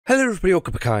Hello everybody,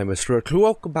 welcome back. I'm MrRedClaw.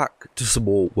 Welcome back to some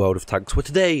more World of Tanks, where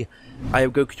today I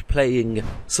am going to be playing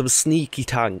some sneaky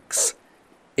tanks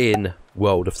in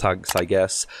World of Tanks, I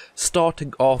guess.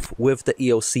 Starting off with the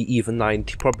ELC Even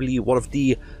 90, probably one of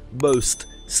the most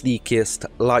sneakiest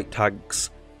light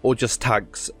tanks, or just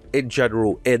tanks in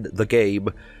general in the game.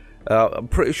 I'm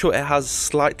pretty sure it has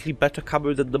slightly better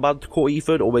camo than the Manticore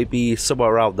even, or maybe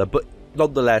somewhere around there, but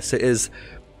nonetheless it is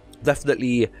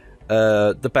definitely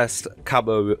the best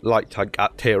camo light tank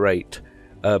at tier 8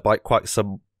 by quite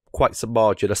some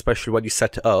margin, especially when you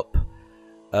set it up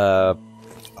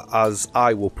as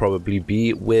I will probably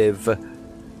be with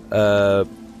the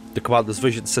commander's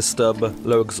vision system,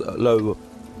 low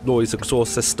noise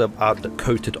exhaust system and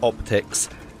coated optics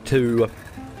to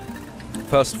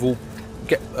first of all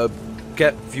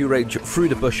get view range through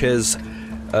the bushes,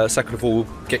 second of all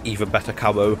get even better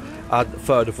camo, and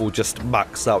third of all just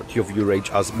max out your view range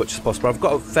as much as possible. I've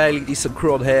got a fairly decent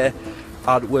crew on here,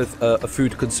 and with a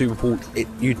food consumable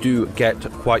you do get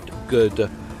quite good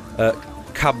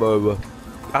camo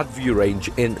and view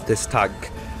range in this tank.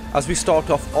 As we start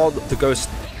off on the Ghost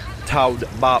Town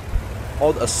map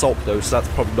on Assault though, so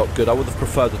that's probably not good. I would have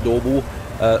preferred the normal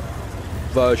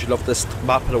version of this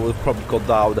map, and I would have probably gone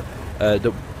down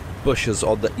the bushes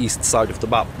on the east side of the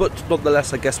map, but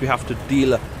nonetheless I guess we have to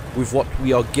deal with what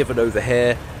we are given over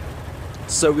here.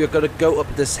 So we are going to go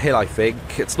up this hill. I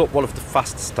think it's not one of the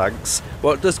fastest tanks.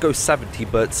 Well, it does go 70,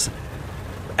 but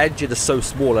engine is so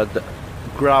small and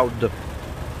ground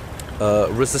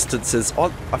resistances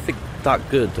aren't, I think, that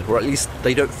good, or at least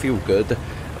they don't feel good,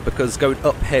 because going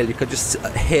uphill you can just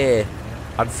hear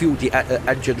and feel the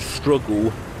engine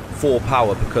struggle for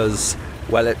power, because,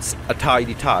 well, it's a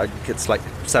tiny tank, it's like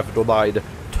 7 or 9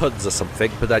 tons or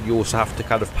something, but then you also have to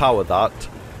kind of power that,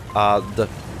 and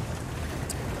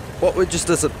what it just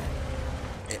doesn't,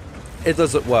 it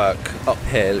doesn't work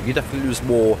uphill. You definitely lose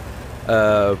more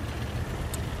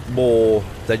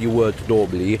than you would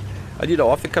normally. And you know,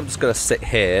 I think I'm just gonna sit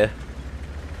here.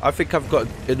 I think I've got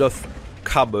enough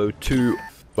camo to,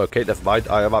 okay, never mind,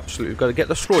 I am absolutely gonna get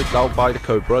destroyed now by the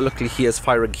Cobra. Luckily he is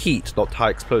firing heat, not high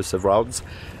explosive rounds.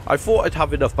 I thought I'd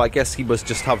have enough, but I guess he must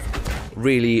just have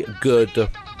really good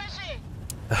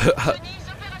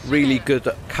really good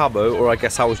camo, or I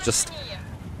guess I was just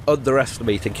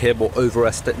underestimating him or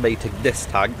overestimating this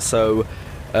tank. So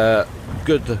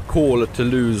good call to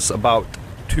lose about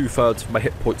 2/3 of my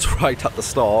hit points right at the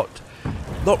start.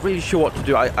 Not really sure what to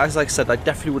do. As I said, I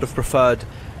definitely would have preferred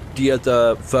the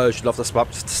other version of this map,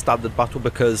 just a standard battle,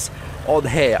 because on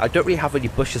here I don't really have any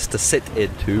bushes to sit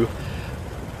into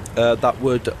that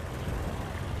would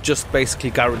just basically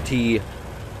guarantee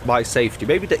my safety.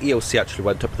 Maybe the ELC actually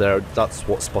went up there and that's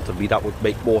what spotted me. That would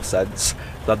make more sense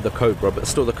than the Cobra, but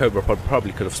still the Cobra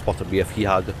probably could have spotted me if he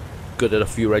had good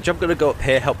enough view range. I'm going to go up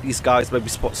here, help these guys, maybe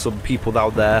spot some people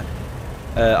down there,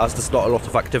 as there's not a lot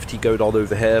of activity going on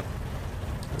over here.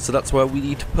 So that's where we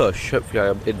need to push. Hopefully I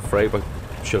am in frame. I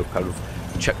should have kind of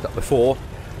checked that before.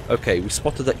 Okay, we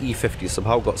spotted the E50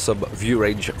 somehow, got some view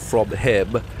range from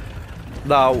him.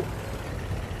 Now,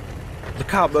 the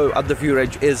camo and the view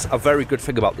range is a very good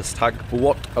thing about this tank, but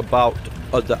what about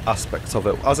other aspects of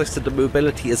it? As I said, the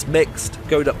mobility is mixed.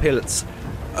 Going uphill it's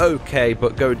okay,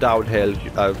 but going downhill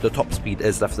the top speed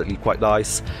is definitely quite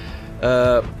nice.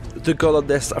 The gun on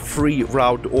this, a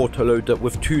 3-round autoloader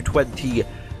with 220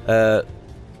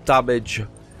 damage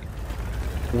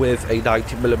with a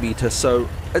 90mm, so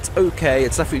it's okay.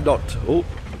 It's definitely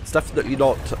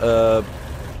not, oh,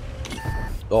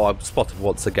 I'm spotted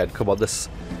once again. Come on, this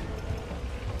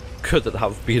couldn't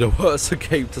have been a worse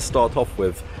game to start off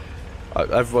with.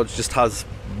 Everyone just has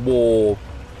more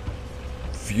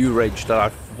view range than I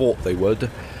thought they would.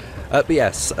 But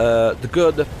yes, the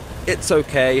gun, it's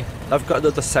okay. I've got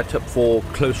another setup for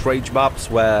close range maps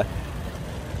where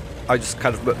I just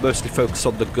kind of mostly focus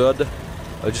on the gun,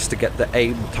 just to get the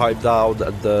aim time down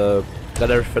and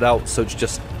everything else, so it's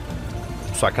just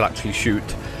so I can actually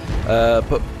shoot.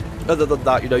 But other than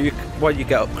that, you know, when you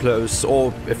get up close,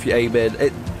 or if you aim in,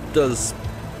 it does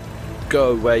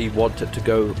go where you want it to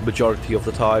go majority of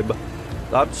the time.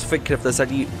 I'm just thinking if there's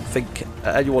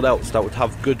anyone else that would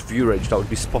have good view range that would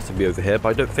be spotting me over here, but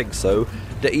I don't think so.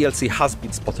 The ELC has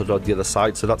been spotted on the other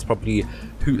side, so that's probably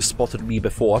who spotted me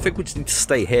before. I think we just need to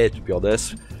stay here, to be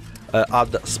honest,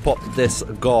 and spot this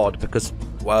guard, because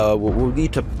we'll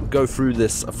need to go through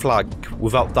this flank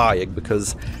without dying,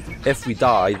 because if we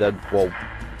die, then, well,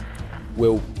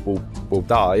 we'll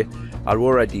die, and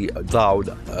we're already down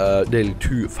nearly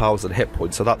 2,000 hit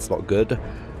points, so that's not good.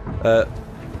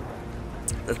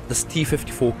 This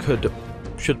T-54 could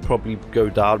should probably go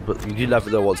down, but you never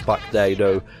know what's back there. You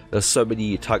know, there's so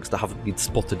many tanks that haven't been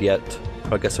spotted yet.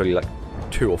 I guess only like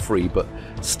 2 or 3, but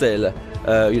still,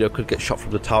 you know, could get shot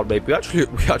from the town. Maybe we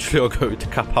actually are going to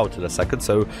cap out in a second.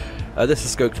 So this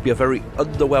is going to be a very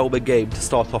underwhelming game to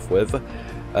start off with,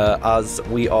 as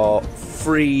we are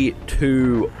 3,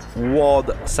 2,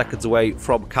 1 seconds away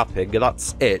from capping, and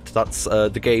that's it. That's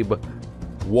the game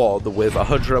won with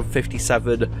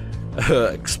 157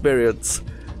 experience,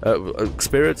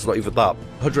 not even that,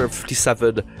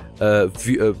 157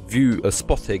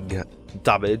 spotting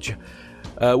damage,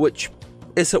 which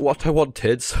isn't what I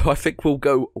wanted, so I think we'll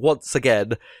go once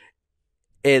again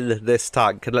in this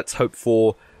tank, and let's hope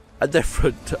for a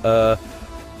different, a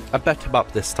better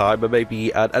map this time, and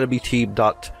maybe an enemy team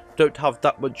that don't have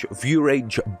that much view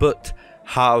range, but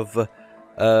have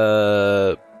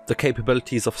the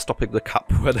capabilities of stopping the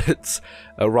cap when it's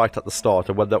right at the start,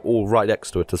 and when they're all right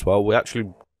next to it as well. We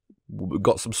actually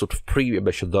got some sort of premium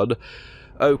mission done.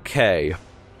 Okay.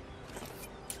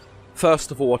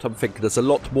 First of all, what I'm thinking, there's a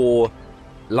lot more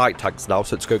light tanks now,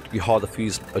 so it's going to be harder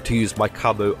to use my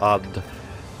camo and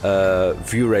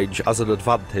view range as an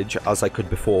advantage, as I could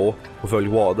before with only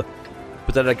one.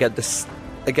 But then again, this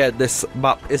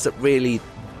map isn't really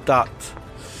that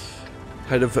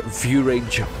kind of view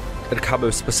range and camo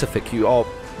specific. You are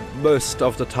most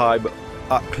of the time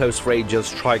at close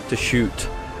ranges trying to shoot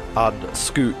and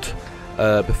scoot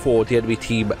before the enemy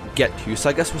team get to you. So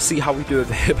I guess we'll see how we do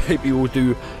over here. Maybe we'll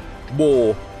do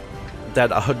more than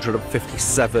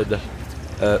 157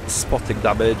 spotting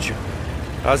damage.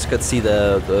 As you can see,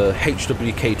 the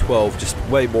HWK-12, just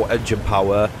way more engine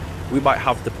power. We might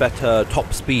have the better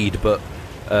top speed, but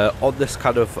on this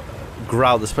kind of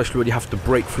ground, especially when you have to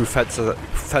break through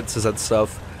fences and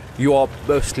stuff, you are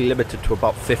mostly limited to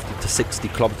about 50 to 60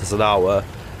 kilometers an hour,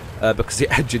 because the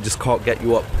engine just can't get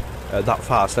you up that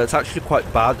fast. And it's actually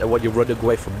quite bad when you're running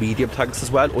away from medium tanks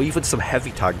as well, or even some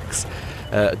heavy tanks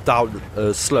down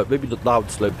slope. Maybe not down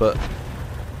slope, but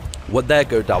when they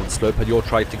go down slope and you're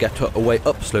trying to get away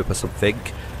up slope or something,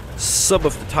 some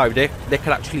of the time they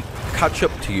can actually catch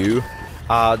up to you,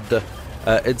 and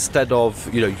instead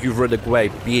of, you know, you running away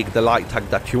being the light tank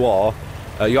that you are,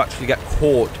 you actually get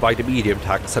caught by the medium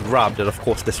tanks and rammed, and of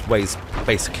course this weighs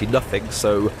basically nothing,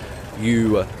 so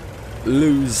you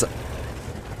lose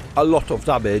a lot of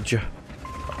damage.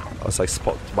 As I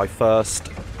spot my first...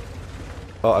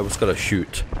 Oh, I was going to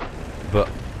shoot, but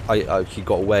he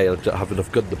got away. I didn't have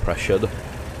enough gun depression.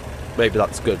 Maybe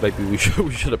that's good. Maybe we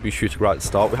shouldn't be shooting right at the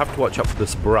start. We have to watch out for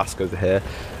this Barask over here.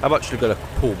 I'm actually going to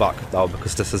pull back now,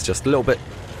 because this is just a little bit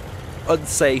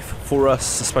unsafe for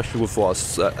us, especially with what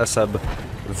SMVCC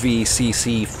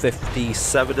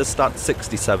 57 is that,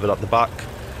 67 at the back.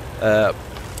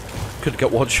 Could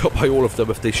get one shot by all of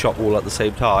them if they shot all at the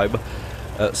same time.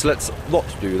 So let's not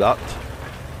do that.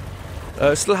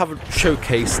 Still haven't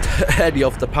showcased any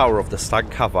of the power of this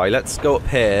tank, have I? Let's go up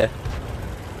here.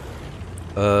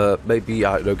 Maybe,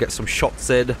 I don't know, get some shots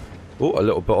in. Oh, a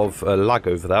little bit of lag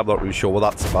over there. I'm not really sure what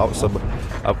that's about. Some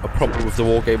a problem with the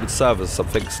Wargaming servers or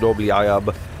something. So normally I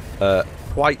am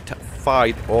quite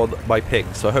fine on my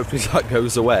ping, so hopefully that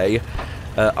goes away.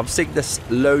 I'm seeing this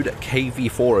lone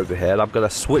KV-4 over here, and I'm going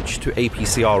to switch to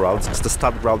APCR rounds, because the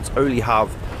standard rounds only have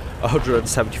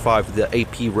 175, the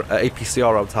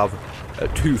APCR rounds have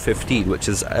 215, which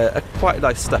is quite a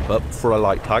nice step up for a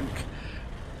light tank.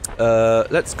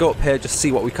 Let's go up here, just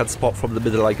see what we can spot from the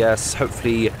middle, I guess.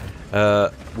 Hopefully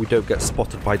we don't get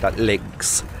spotted by that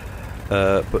Lynx,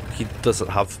 but he doesn't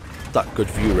have that good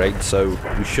view range, so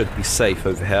we should be safe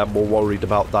over here. I'm more worried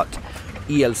about that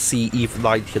ELC EVE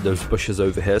 90 in those bushes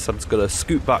over here, so I'm just going to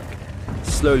scoot back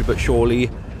slowly but surely,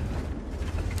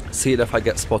 seeing if I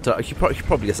get spotted. He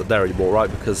probably isn't there anymore, right,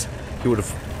 because he would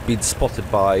have been spotted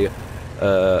by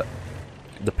the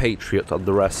Patriot and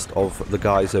the rest of the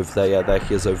guys over there. Yeah, there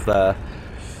he is over there.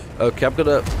 Okay, I'm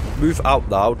going to move out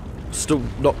now, still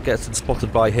not getting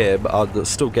spotted by him, and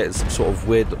still getting some sort of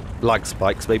weird lag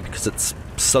spikes, maybe because it's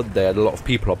Sunday and a lot of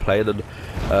people are playing, and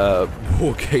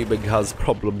Wargaming has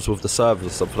problems with the servers or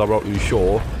something. I'm not really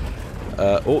sure.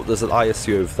 Oh, there's an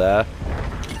ISU over there.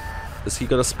 Is he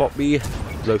going to spot me?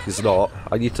 No, he's not.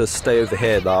 I need to stay over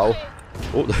here now.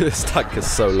 Oh, this tank is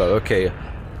so low. Okay,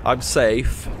 I'm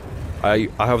safe. I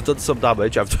have done some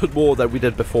damage. I've done more than we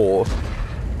did before,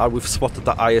 and we've spotted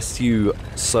that ISU,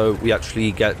 so we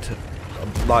actually get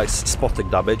a nice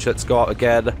spotting damage. Let's go out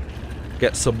again,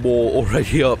 get some more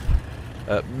already up.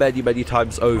 Many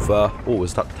times over. Oh,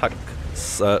 is that tank?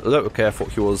 Okay, I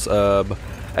thought he was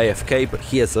AFK, but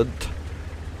he isn't.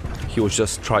 He was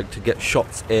just trying to get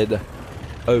shots in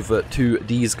over to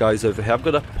these guys over here. I'm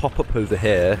going to pop up over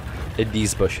here in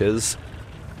these bushes.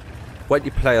 when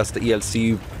you play as the ELC,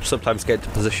 you sometimes get into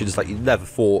positions that you never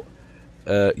thought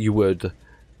you would.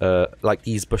 Like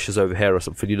these bushes over here or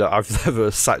something. You know, I've never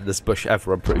sat in this bush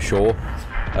ever, I'm pretty sure.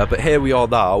 But here we are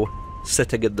now,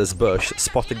 sitting in this bush,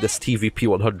 spotting this TVP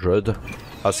 100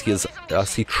 as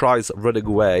he tries running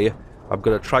away. I'm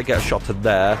gonna try and get a shot in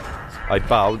there. I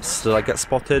bounce. Did I get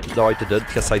spotted? No, I didn't.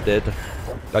 Yes, I did.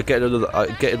 I get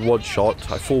in one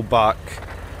shot. I fall back.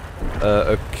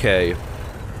 Okay.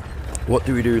 What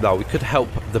do we do now? We could help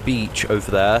the beach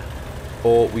over there,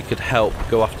 or we could help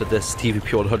go after this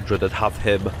TVP 100 and have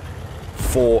him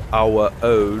for our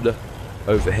own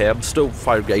over here. I'm still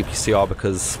firing the APCR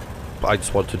because I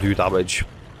just want to do damage.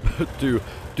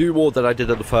 do more than I did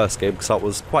in the first game, because that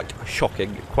was quite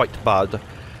shocking, quite bad.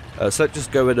 So let's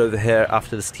just go in over here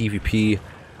after this TVP.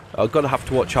 I'm going to have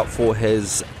to watch out for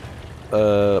his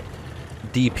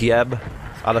DPM,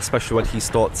 and especially when he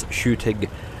starts shooting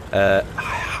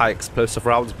high explosive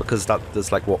rounds, because that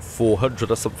does like, what,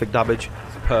 400 or something damage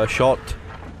per shot.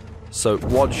 So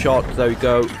one shot, there we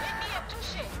go.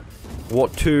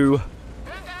 What, two?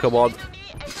 Come on.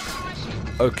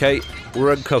 Okay,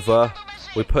 we're in cover.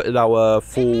 We put in our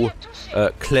full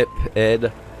clip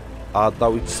in, and now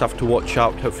we just have to watch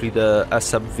out. Hopefully the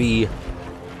SMV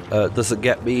doesn't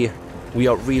get me. We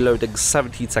are reloading,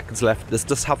 17 seconds left. This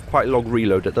does have quite a long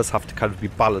reload. It does have to kind of be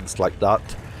balanced like that.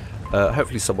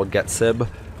 Hopefully someone gets him,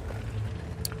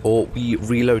 or we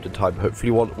reload in time.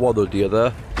 Hopefully one or the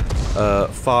other.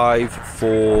 5,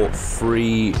 4,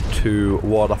 3, 2,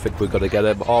 1. I think we're gonna get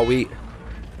him. Are we?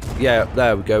 Yeah,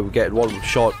 there we go. We're getting one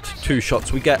shot, two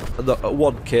shots. We get the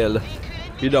one kill.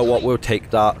 You know what? We'll take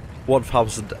that.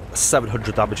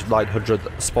 1,700 damage, 900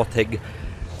 spotting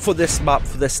for this map,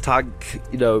 for this tank.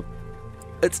 You know,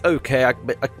 it's okay. I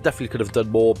definitely could have done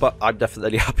more, but I'm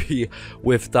definitely happy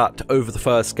with that over the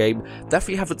first game.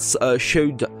 Definitely haven't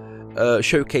showcased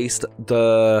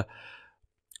the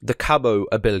camo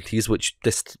abilities, which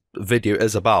this video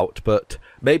is about, but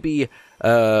maybe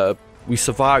we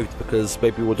survived because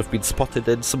maybe we would have been spotted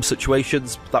in some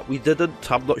situations that we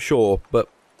didn't. I'm not sure, but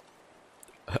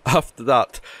after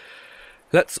that,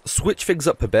 let's switch things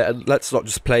up a bit, and let's not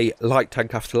just play light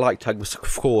tank after light tank, which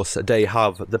of course they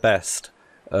have the best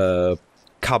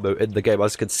camo in the game.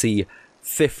 As you can see,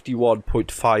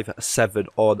 51.57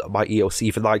 on my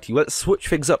ELC for 90. Let's switch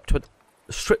things up to a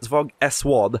Stritzvong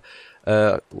S1.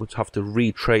 Would have to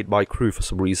retrain my crew for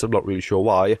some reason. I'm not really sure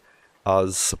why,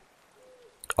 as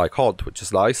I can't, which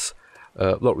is nice.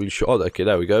 Not really sure. Oh, okay,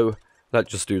 there we go. Let's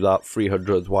just do that.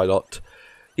 300, why not?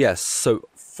 Yes, so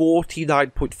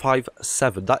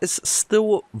 49.57. That is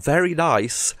still very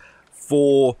nice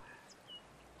for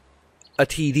a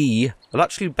TD, and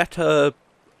actually better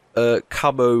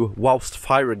camo whilst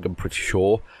firing, I'm pretty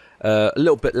sure. A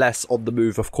little bit less on the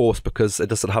move, of course, because it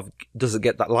doesn't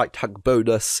get that light tank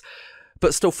bonus,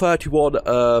 but still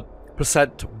 31%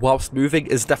 whilst moving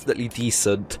is definitely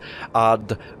decent.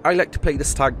 And I like to play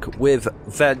this tank with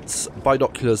vents,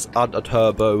 binoculars, and a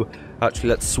turbo. Actually,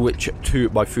 let's switch to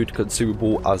my food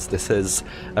consumable, as this is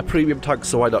a premium tank,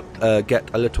 so why not get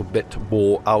a little bit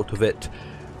more out of it.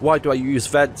 Why do I use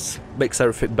vents? Makes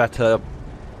everything better.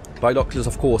 Binoculars,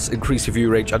 of course, increase your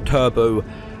view range, and turbo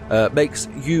makes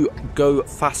you go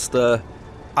faster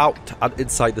out and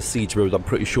inside the siege mode, I'm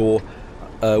pretty sure,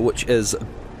 which is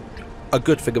a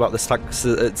good thing about this tank.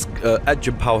 Its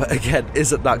engine power, again,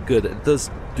 isn't that good. It does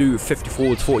do 50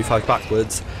 forwards, 45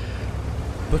 backwards,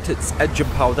 but its engine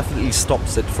power definitely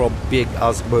stops it from being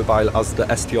as mobile as the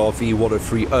STRV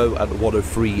 1030 and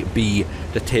 103B,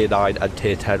 the tier 9 and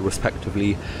tier 10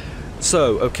 respectively.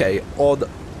 So, okay, on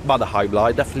Mannerheim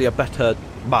line, definitely a better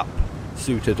map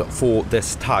suited for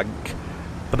this tank.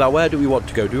 But now, where do we want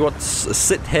to go? Do we want to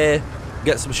sit here,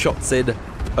 get some shots in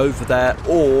over there,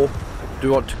 or do we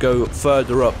want to go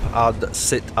further up and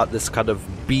sit at this kind of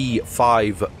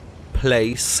B5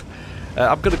 place?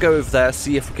 I'm going to go over there,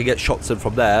 see if we can get shots in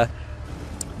from there.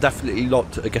 Definitely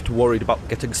not get worried about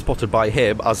getting spotted by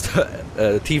him, as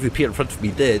the TVP in front of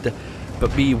me did,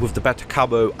 but me with the better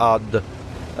camo and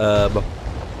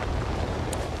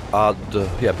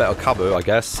yeah, better camo, I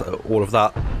guess, all of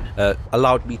that,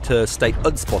 allowed me to stay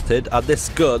unspotted. And this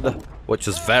gun, which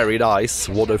is very nice,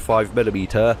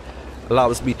 105mm,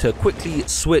 allows me to quickly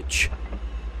switch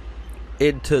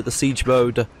into the siege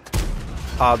mode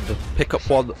and pick up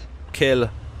one kill,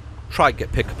 try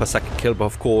and pick up a second kill, but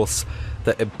of course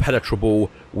the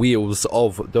impenetrable wheels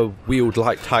of the wheeled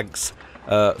light tanks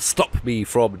stop me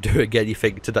from doing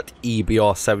anything to that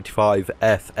EBR-75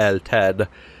 FL10.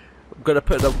 I'm going to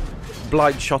put a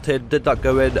blind shot in. Did that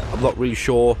go in? I'm not really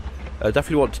sure. I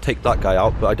definitely want to take that guy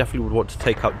out, but I definitely would want to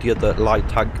take out the other light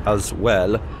tank as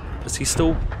well. Does he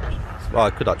still... Well, I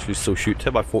could actually still shoot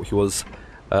him. I thought he was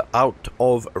out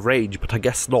of range, but I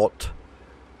guess not.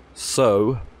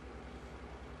 So,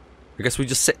 I guess we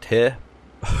just sit here,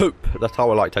 hope that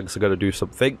our light tanks are going to do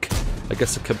something. I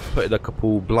guess I can put in a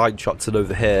couple blind shots in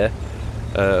over here.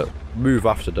 Move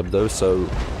after them though, so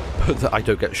that I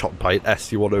don't get shot by an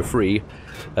SU-103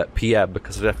 at PM,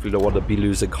 because I definitely don't want to be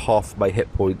losing half my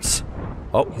hit points.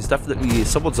 Oh, he's definitely...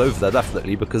 someone's over there,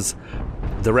 definitely, because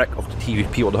the wreck of the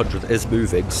TVP-100 is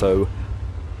moving, so...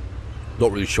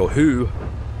 not really sure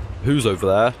who's over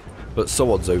there, but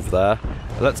someone's over there.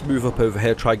 Let's move up over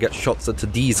here, try and get shots into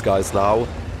these guys now.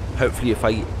 Hopefully if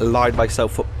I line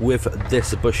myself up with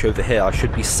this bush over here, I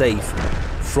should be safe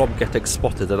from getting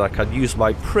spotted, and I can use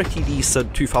my pretty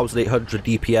decent 2800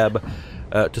 DPM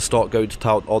to start going to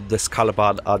town on this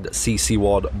Caliban and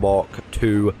CC1 Mark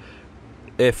II.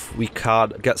 If we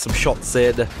can get some shots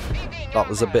in. That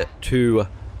was a bit too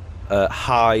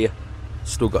high.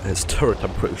 Still got his turret,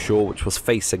 I'm pretty sure, which was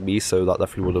facing me, so that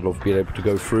definitely wouldn't have been able to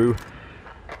go through.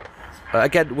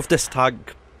 Again, with this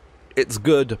tank, it's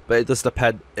good, but it does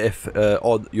depend if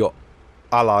on your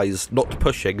allies not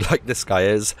pushing like this guy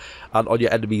is, and on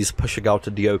your enemies pushing out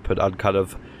in the open and kind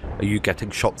of you getting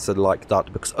shots in like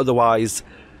that, because otherwise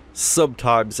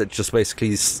sometimes it's just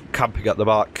basically camping at the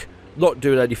back, not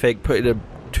doing anything, putting in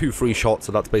 2-3 shots,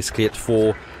 and that's basically it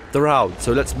for the round.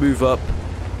 So let's move up,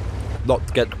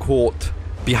 not get caught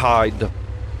behind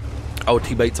our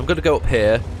teammates. I'm going to go up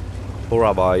here, or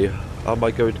am I? Am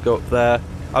I going to go up there?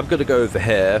 I'm going to go over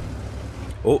here.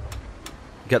 Oh,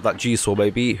 get that G-Saw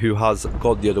maybe, who has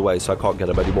gone the other way, so I can't get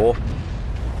him anymore.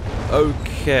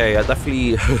 Okay, I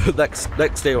definitely next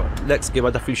game I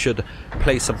definitely should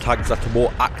play some tanks that are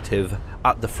more active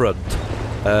at the front.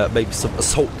 Maybe some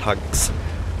assault tanks.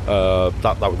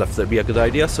 That would definitely be a good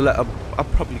idea. So I'm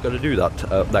probably going to do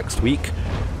that next week.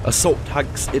 Assault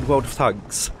tanks in World of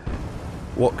Tanks.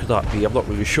 What could that be? I'm not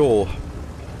really sure.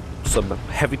 Some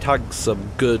heavy tanks,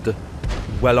 some good,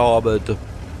 well-armoured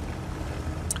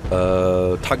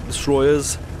tank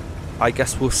destroyers. I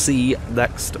guess we'll see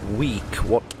next week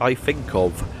what I think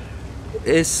of.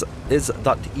 Is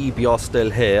that EBR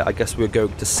still here? I guess we're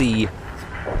going to see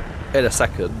in a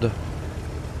second.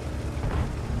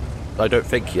 I don't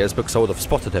think he is, because I would have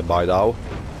spotted him by now.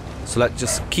 So let's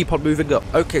just keep on moving up.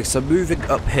 Okay, so moving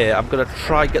up here, I'm going to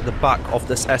try and get the back of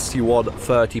this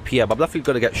SU-130 PM. I'm definitely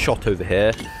going to get shot over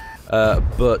here,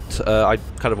 but I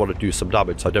kind of want to do some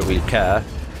damage, so I don't really care.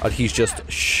 And he's just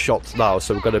shot now,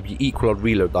 so we're going to be equal on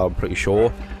reload now, I'm pretty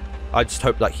sure. I just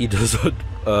hope that he doesn't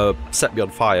set me on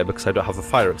fire, because I don't have a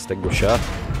fire extinguisher,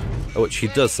 which he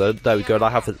doesn't. There we go, and I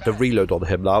have the reload on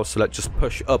him now, so let's just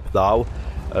push up now.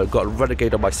 Got a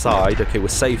Renegade on my side. Okay, we're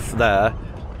safe there.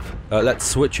 Let's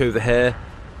switch over here.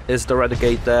 Is the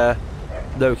Renegade there?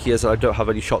 No, he isn't. I don't have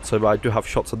any shots on him. I do have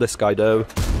shots on this guy though,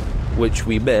 which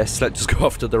we missed. Let's just go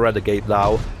after the Renegade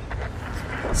now.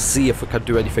 See if we can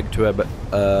do anything to him,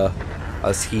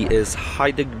 as he is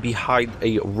hiding behind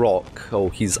a rock. Oh,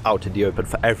 he's out in the open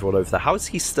for everyone over there. How is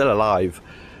he still alive?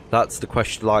 That's the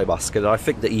question I'm asking. And I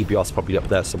think the EBR's probably up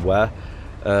there somewhere.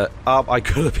 Am I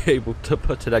going to be able to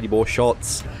put in any more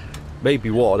shots? Maybe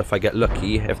one if I get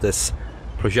lucky, if this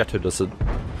Progetto doesn't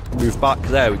move back.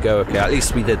 There we go. Okay, at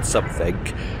least we did something.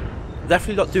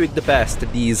 Definitely not doing the best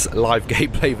in these live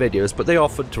gameplay videos, but they are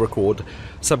fun to record,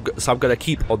 so I'm going to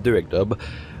keep on doing them.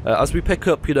 As we pick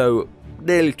up, you know,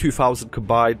 nearly 2,000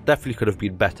 combined, definitely could have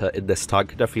been better in this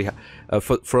tank. Definitely,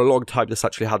 for a long time, this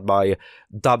actually had my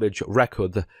damage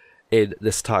record in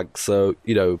this tank, so,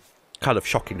 you know, kind of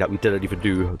shocking that we didn't even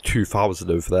do 2,000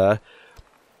 over there.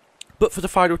 But for the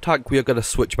final tank, we are going to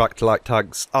switch back to light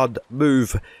tanks and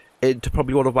move into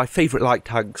probably one of my favourite light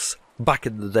tanks back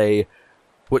in the day,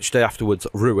 which they afterwards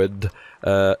ruined.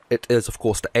 It is, of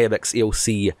course, the AMX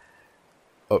ELC.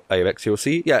 Oh, AMX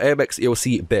ELC? Yeah, AMX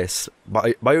ELC BIS.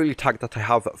 My only tank that I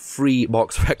have 3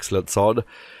 marks of excellence on.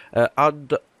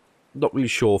 And, not really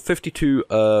sure,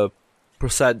 52%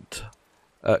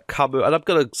 camo. And I'm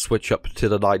going to switch up to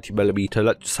the 90mm.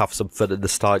 Let's just have some fun in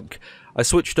this tank. I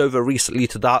switched over recently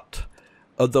to that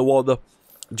other one,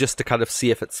 just to kind of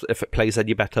see if it plays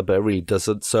any better, but it really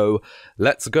doesn't, so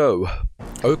let's go.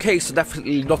 Okay, so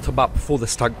definitely not a map for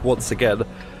this tank once again,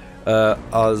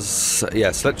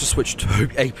 yes, let's just switch to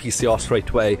APCR straight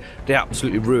away. They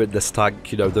absolutely ruined this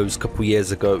tank, you know, those couple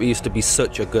years ago. It used to be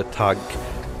such a good tank,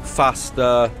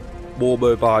 faster, more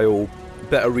mobile,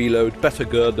 better reload, better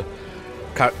gun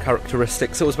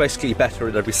characteristics. It was basically better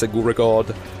in every single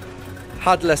regard.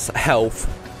 Had less health,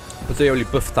 but they only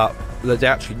buffed that. They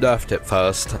actually nerfed it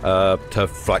first to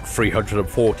like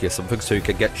 340 or something, so you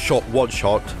can get shot one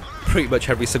shot pretty much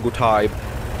every single time.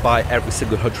 by every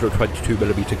single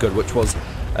 122mm gun, which was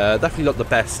definitely not the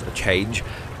best change.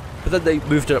 But then they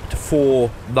moved it up to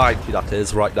 490, that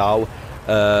is, right now.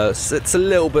 So it's a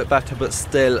little bit better, but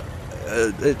still,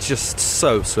 it's just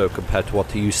so slow compared to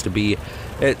what it used to be.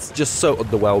 It's just so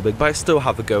underwhelming, but I still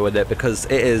have a go in it because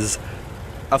it is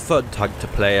a fun tank to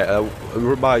play. It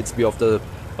reminds me of the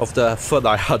fun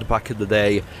I had back in the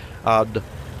day, and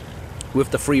with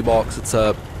the free marks, it's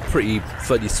a pretty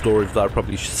funny story that I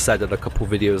probably should have said in a couple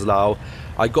videos now.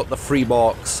 I got the free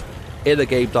marks in a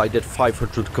game that I did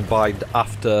 500 combined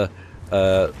after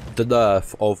the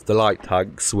nerf of the light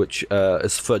tanks, which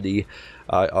is funny.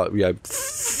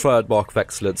 Third mark of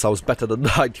excellence. I was better than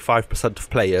 95% of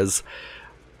players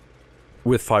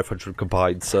with 500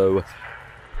 combined, so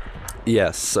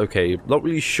yes, okay. Not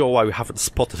really sure why we haven't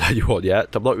spotted anyone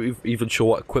yet. I'm not even sure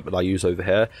what equipment I use over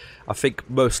here. I think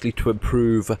mostly to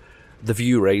improve the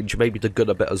view range, maybe the gun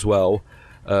a bit as well.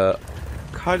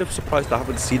 Kind of surprised I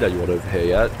haven't seen anyone over here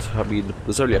yet. I mean,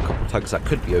 there's only a couple of tanks that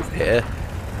could be over here,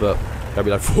 but I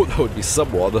mean, I thought there would be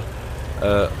someone.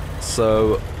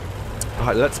 So,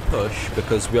 alright, let's push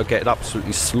because we are getting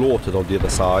absolutely slaughtered on the other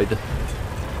side.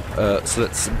 So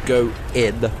let's go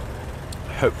in.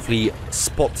 Hopefully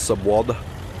spot someone,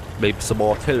 maybe some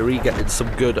artillery, getting some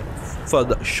good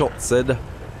fun shots in,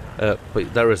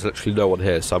 but there is literally no one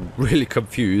here, so I'm really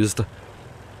confused.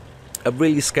 I'm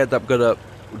really scared that I'm gonna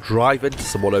drive into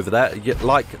someone over there,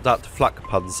 like that flak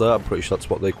panzer. I'm pretty sure that's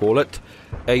what they call it.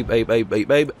 Aim, aim, aim,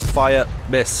 aim, aim, fire,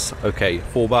 miss. Okay,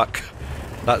 fall back.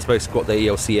 That's basically what the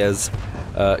ELC is.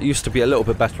 It used to be a little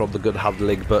bit better on the gun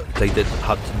handling, but they did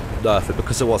have to nerf it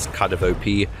because it was kind of OP.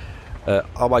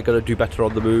 Am I going to do better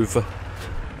on the move?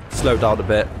 Slow down a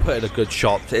bit, put in a good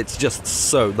shot. It's just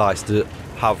so nice to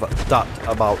have that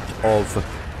amount of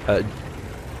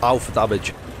alpha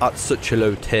damage at such a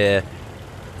low tier.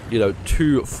 You know,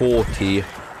 240.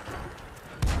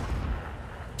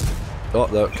 Oh,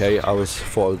 okay, I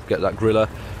thought I would get that griller.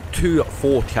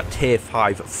 240 at tier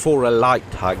 5 for a light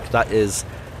tank. That is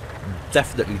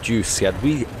definitely juicy, and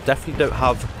we definitely don't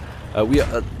have...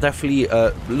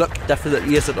 luck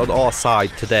definitely isn't on our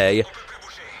side today,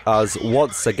 as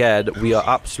once again we are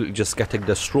absolutely just getting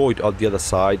destroyed on the other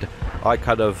side. I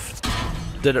kind of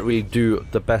didn't really do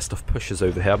the best of pushes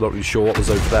over here. I'm not really sure what was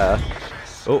over there.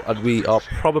 Oh, and we are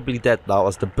probably dead now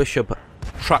as the Bishop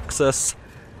tracks us,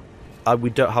 and we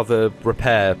don't have a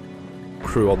repair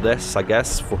crew on this, I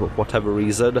guess, for whatever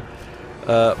reason.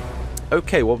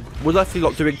 Okay, well, we're definitely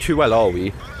not doing too well, are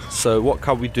we? So what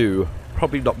can we do?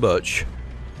 Probably not much.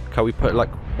 Can we put like...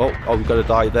 Oh, are we going to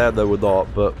die there? No, we're not,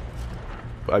 but...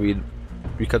 I mean,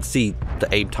 you can see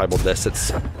the aim time on this.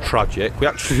 It's tragic. We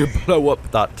actually blow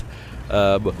up that...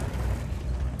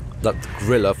 that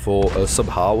griller for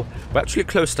somehow. We're actually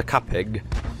close to capping.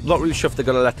 Not really sure if they're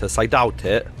going to let us. I doubt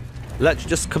it. Let's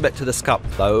just commit to this cap,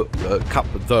 though.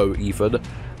 Even.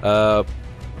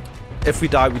 If we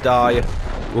die, we die.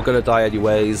 We're going to die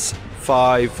anyways.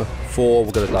 5, 4,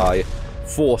 we're going to die.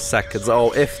 4 seconds.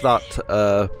 Oh, if that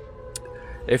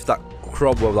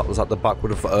Cromwell that was at the back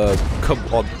would have come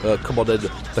on in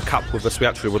the cap with us, we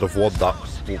actually would have won that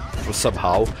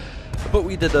somehow. But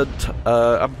we didn't.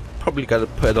 I'm probably going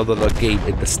to put another game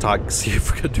in this tank, see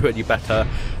if we can do any better.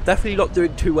 Definitely not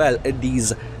doing too well in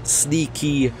these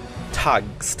sneaky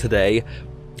tanks today,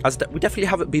 as we definitely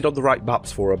haven't been on the right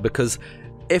maps for them, because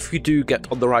if you do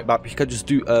get on the right map, you can just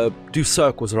do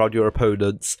circles around your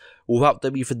opponents without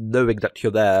them even knowing that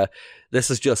you're there. This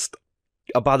is just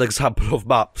a bad example of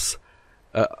maps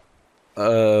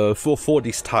for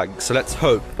these tanks. So let's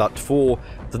hope that for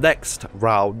the next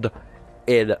round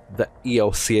in the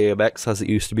ELC AMX, as it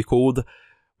used to be called,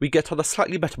 we get on a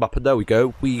slightly better map, and there we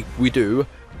go. We do.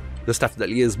 This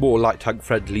definitely is more light tank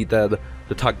friendly than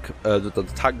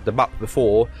the map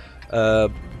before.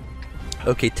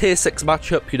 Okay, tier 6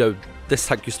 matchup, you know, this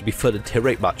tank used to be fun in tier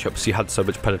 8 matchups, so you had so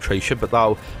much penetration, but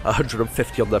now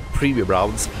 150 on the premium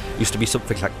rounds used to be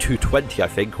something like 220, I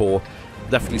think, or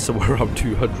definitely somewhere around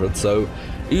 200, so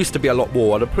it used to be a lot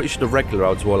more, and I'm pretty sure the regular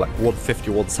rounds were like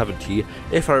 150, 170,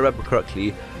 if I remember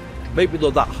correctly. Maybe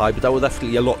not that high, but they were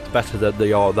definitely a lot better than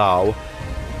they are now.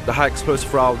 The high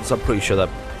explosive rounds, I'm pretty sure they're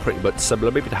pretty much similar.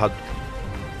 Maybe they had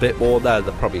a bit more there,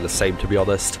 they're probably the same, to be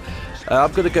honest.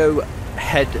 I'm going to go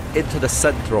head into the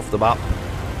centre of the map,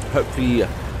 hopefully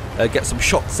get some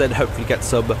shots in, hopefully get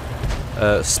some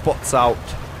spots out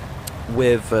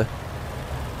with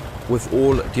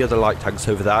all the other light tanks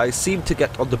over there. I seem to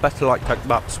get on the better light tank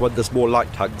maps when there's more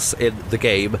light tanks in the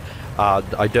game,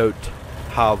 and I don't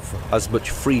have as much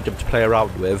freedom to play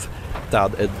around with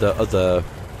than in the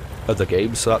other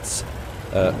games, so that's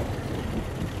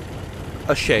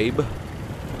a shame.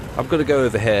 I'm going to go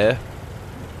over here.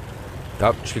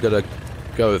 I'm actually going to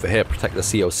go over here, protect the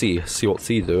COC, see what's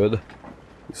he doing.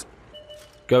 He's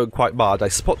going quite mad. I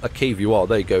spot a KVR,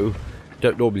 there you go.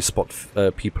 Don't normally spot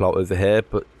people out over here,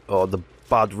 but oh, the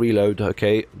bad reload,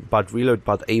 okay. Bad reload,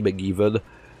 bad aiming even.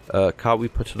 Can't we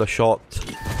put in a shot?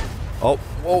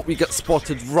 Oh, we get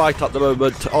spotted right at the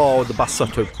moment. Oh, the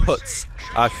Basotto puts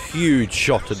a huge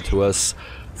shot into us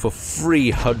for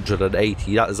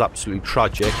 380. That is absolutely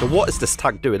tragic. And what is this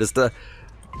tank doing? Is there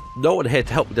no one here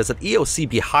to help me? There's an EOC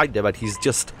behind him and he's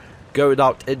just going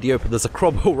out in the open. There's a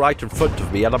Cromwell right in front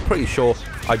of me and I'm pretty sure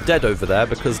I'm dead over there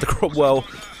because the Cromwell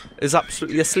is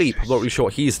absolutely asleep. I'm not really sure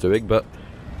what he's doing, but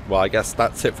well, I guess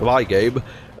that's it for my game.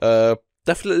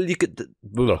 Definitely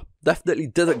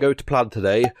didn't go to plan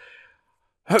today.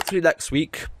 Hopefully next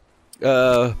week,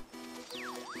 some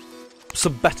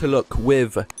better luck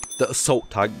with the assault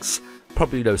tanks.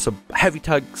 Probably, you know, some heavy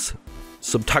tanks,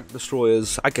 some tank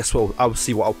destroyers. I guess I'll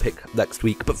see what I'll pick next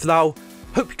week. But for now,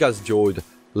 hope you guys enjoyed.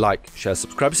 Like, share,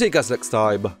 subscribe. See you guys next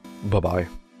time. Bye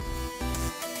bye.